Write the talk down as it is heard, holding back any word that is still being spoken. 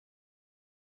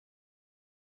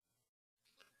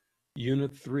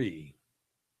Unit 3,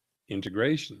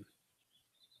 Integration.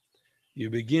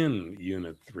 You begin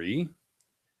Unit 3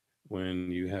 when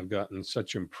you have gotten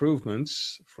such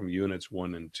improvements from Units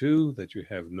 1 and 2 that you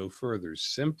have no further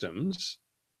symptoms,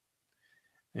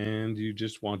 and you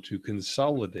just want to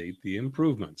consolidate the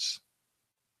improvements.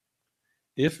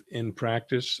 If in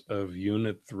practice of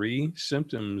Unit 3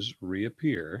 symptoms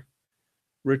reappear,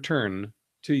 return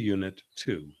to Unit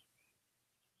 2.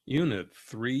 Unit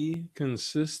 3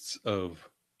 consists of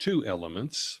two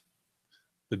elements: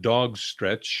 the dog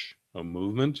stretch, a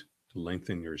movement to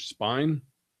lengthen your spine,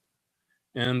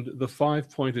 and the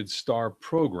 5-pointed star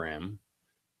program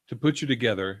to put you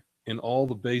together in all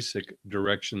the basic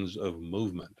directions of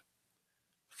movement: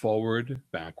 forward,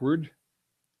 backward,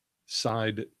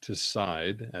 side to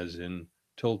side, as in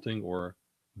tilting or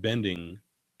bending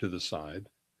to the side,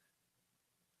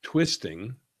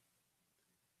 twisting,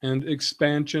 and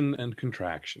expansion and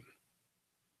contraction.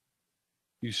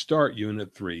 You start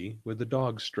Unit 3 with the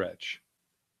dog stretch.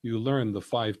 You learn the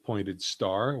 5-pointed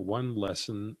star one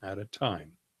lesson at a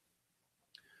time.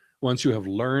 Once you have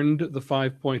learned the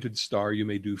 5-pointed star, you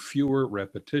may do fewer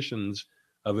repetitions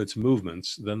of its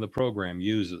movements than the program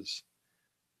uses.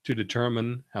 To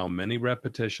determine how many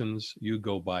repetitions, you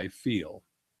go by feel.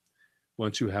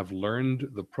 Once you have learned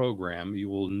the program, you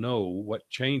will know what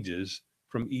changes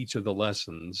from each of the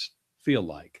lessons feel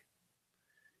like.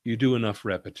 You do enough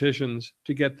repetitions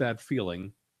to get that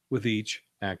feeling with each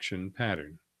action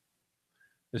pattern.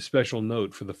 A special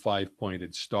note for the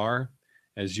 5-pointed star: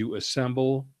 as you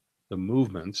assemble the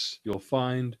movements, you'll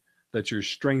find that your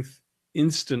strength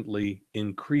instantly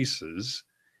increases,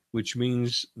 which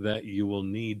means that you will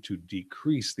need to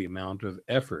decrease the amount of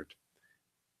effort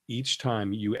each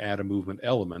time you add a movement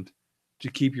element to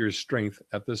keep your strength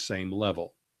at the same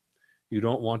level. You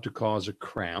don't want to cause a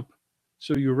cramp,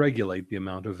 so you regulate the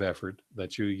amount of effort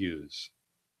that you use.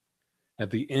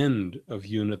 At the end of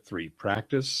Unit 3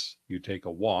 practice, you take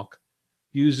a walk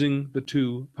using the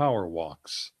two power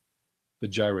walks: the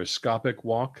gyroscopic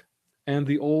walk and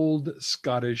the old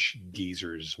Scottish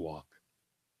geezer's walk.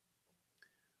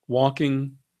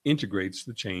 Walking integrates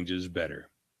the changes better.